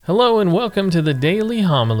Hello and welcome to the Daily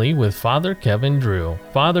Homily with Father Kevin Drew.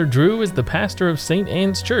 Father Drew is the pastor of St.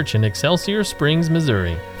 Anne's Church in Excelsior Springs,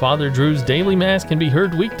 Missouri. Father Drew's daily mass can be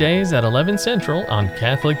heard weekdays at 11 Central on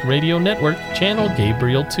Catholic Radio Network, channel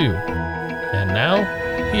Gabriel 2. And now,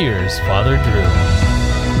 here's Father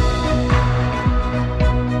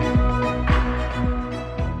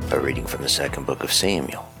Drew. A reading from the second book of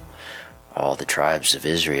Samuel. All the tribes of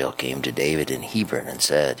Israel came to David in Hebron and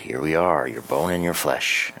said, "Here we are, your bone and your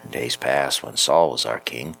flesh. In days past, when Saul was our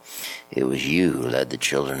king, it was you who led the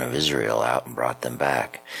children of Israel out and brought them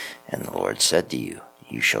back. And the Lord said to you,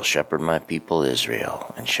 You shall shepherd my people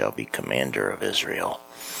Israel, and shall be commander of Israel."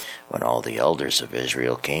 When all the elders of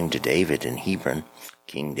Israel came to David in Hebron,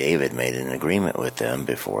 King David made an agreement with them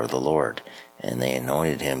before the Lord, and they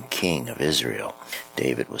anointed him king of Israel.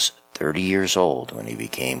 David was 30 years old when he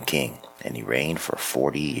became king, and he reigned for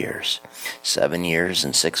 40 years, 7 years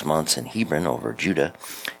and 6 months in Hebron over Judah,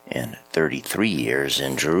 and 33 years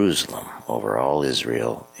in Jerusalem over all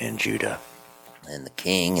Israel and Judah. And the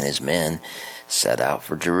king and his men set out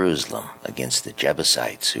for Jerusalem against the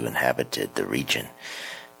Jebusites who inhabited the region.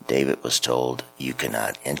 David was told, "You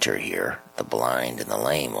cannot enter here. The blind and the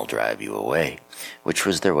lame will drive you away," which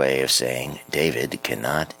was their way of saying, "David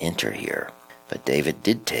cannot enter here." But David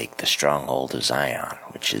did take the stronghold of Zion,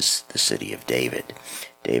 which is the city of David.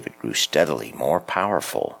 David grew steadily more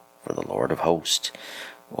powerful, for the Lord of hosts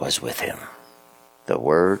was with him. The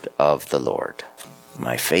word of the Lord.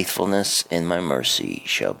 My faithfulness and my mercy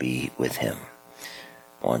shall be with him.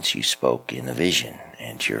 Once you spoke in a vision,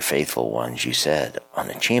 and to your faithful ones you said, "On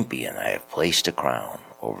a champion I have placed a crown,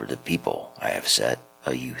 over the people I have set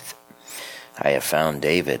a youth. I have found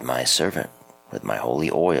David my servant. With my holy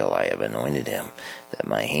oil I have anointed him, that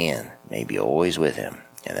my hand may be always with him,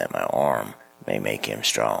 and that my arm may make him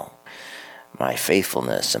strong. My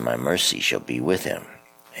faithfulness and my mercy shall be with him,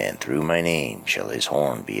 and through my name shall his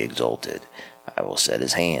horn be exalted. I will set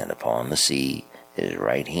his hand upon the sea, his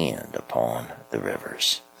right hand upon the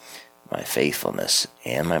rivers. My faithfulness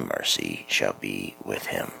and my mercy shall be with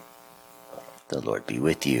him." The Lord be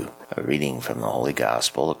with you. A reading from the Holy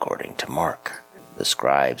Gospel according to Mark. The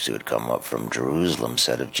scribes who had come up from Jerusalem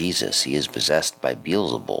said of Jesus, "He is possessed by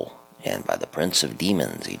Beelzebul, and by the prince of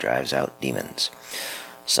demons he drives out demons."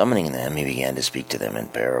 Summoning them, he began to speak to them in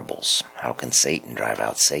parables. "How can Satan drive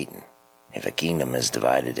out Satan? If a kingdom is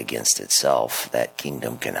divided against itself, that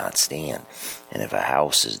kingdom cannot stand. And if a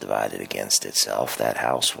house is divided against itself, that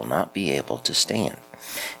house will not be able to stand.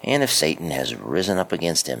 And if Satan has risen up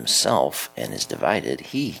against himself and is divided,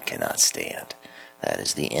 he cannot stand. That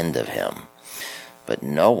is the end of him. But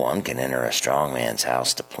no one can enter a strong man's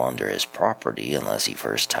house to plunder his property unless he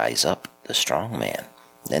first ties up the strong man.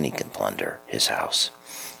 Then he can plunder his house.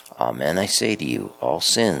 Amen, I say to you, all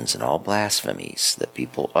sins and all blasphemies that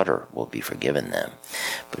people utter will be forgiven them.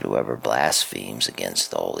 But whoever blasphemes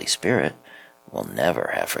against the Holy Spirit will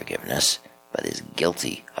never have forgiveness, but is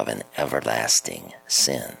guilty of an everlasting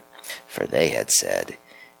sin. For they had said,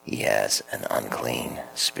 He has an unclean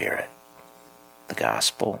spirit." The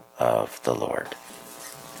Gospel of the Lord.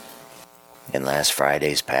 In last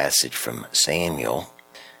Friday's passage from Samuel,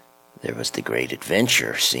 there was the great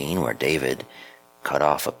adventure scene where David cut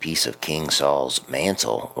off a piece of King Saul's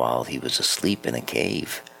mantle while he was asleep in a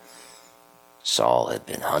cave. Saul had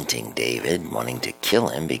been hunting David, wanting to kill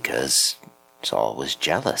him because Saul was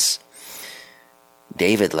jealous.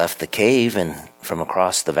 David left the cave and from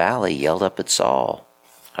across the valley yelled up at Saul,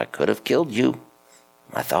 "I could have killed you.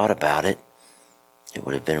 I thought about it. It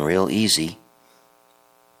would have been real easy."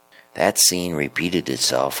 That scene repeated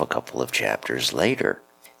itself a couple of chapters later.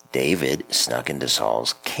 David snuck into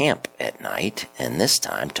Saul's camp at night, and this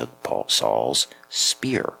time took Saul's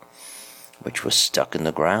spear, which was stuck in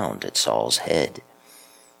the ground at Saul's head.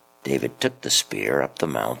 David took the spear up the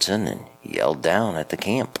mountain and yelled down at the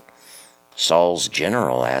camp. Saul's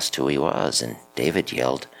general asked who he was, and David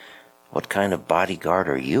yelled, "What kind of bodyguard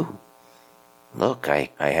are you? Look,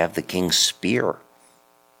 I have the king's spear.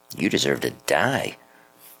 You deserve to die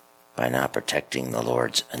by not protecting the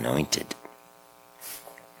Lord's anointed."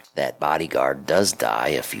 That bodyguard does die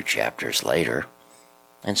a few chapters later,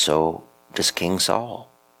 and so does King Saul.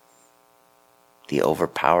 The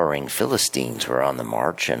overpowering Philistines were on the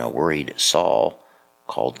march, and a worried Saul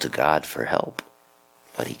called to God for help,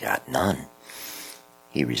 but he got none.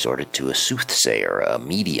 He resorted to a soothsayer, a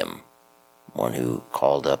medium, one who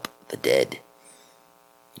called up the dead.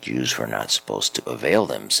 Jews were not supposed to avail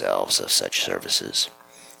themselves of such services.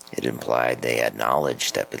 It implied they had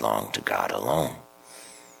knowledge that belonged to God alone.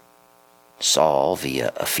 Saul,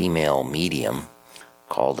 via a female medium,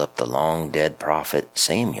 called up the long-dead prophet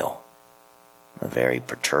Samuel. A very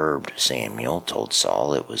perturbed Samuel told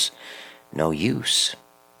Saul it was no use,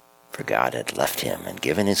 for God had left him and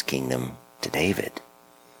given his kingdom to David.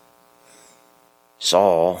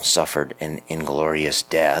 Saul suffered an inglorious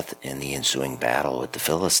death in the ensuing battle with the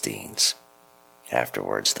Philistines.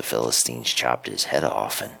 Afterwards, the Philistines chopped his head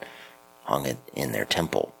off and hung it in their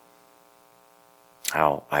temple.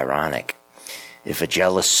 How ironic. If a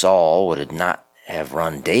jealous Saul would not have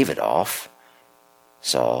run David off,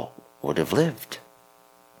 Saul would have lived.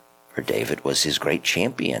 For David was his great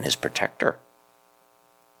champion, his protector.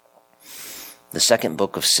 The second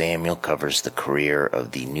book of Samuel covers the career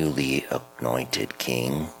of the newly anointed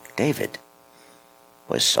king, David.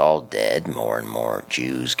 With Saul dead, more and more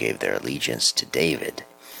Jews gave their allegiance to David.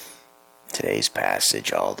 Today's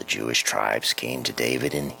passage, all the Jewish tribes came to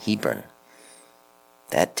David in Hebron.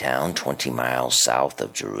 That town, 20 miles south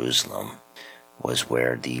of Jerusalem, was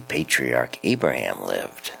where the patriarch Abraham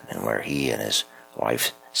lived and where he and his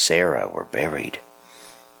wife Sarah were buried.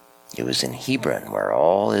 It was in Hebron where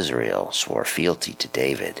all Israel swore fealty to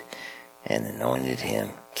David and anointed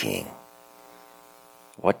him king.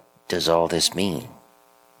 What does all this mean?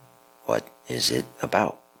 What is it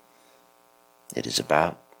about? It is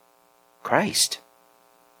about Christ.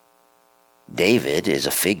 David is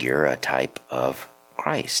a figure, a type of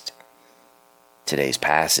Christ. Today's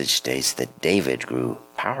passage states that David grew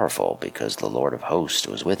powerful because the Lord of hosts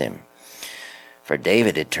was with him. For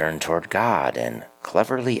David had turned toward God and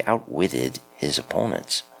cleverly outwitted his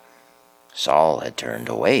opponents. Saul had turned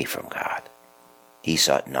away from God. He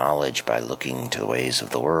sought knowledge by looking to the ways of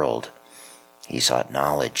the world. He sought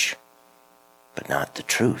knowledge, but not the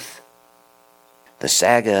truth. The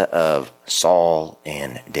saga of Saul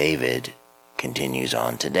and David continues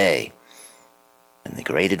on today. In the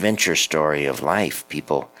great adventure story of life,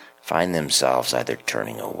 people find themselves either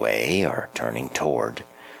turning away or turning toward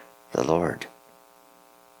the Lord.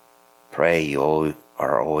 Pray you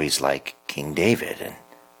are always like King David and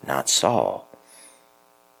not Saul.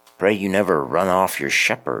 Pray you never run off your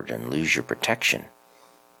shepherd and lose your protection.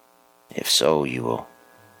 If so, you will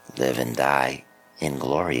live and die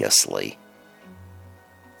ingloriously.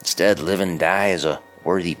 Instead, live and die as a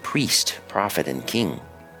worthy priest, prophet, and king.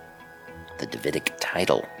 The Davidic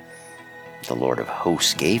title the Lord of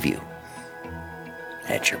hosts gave you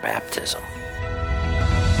at your baptism.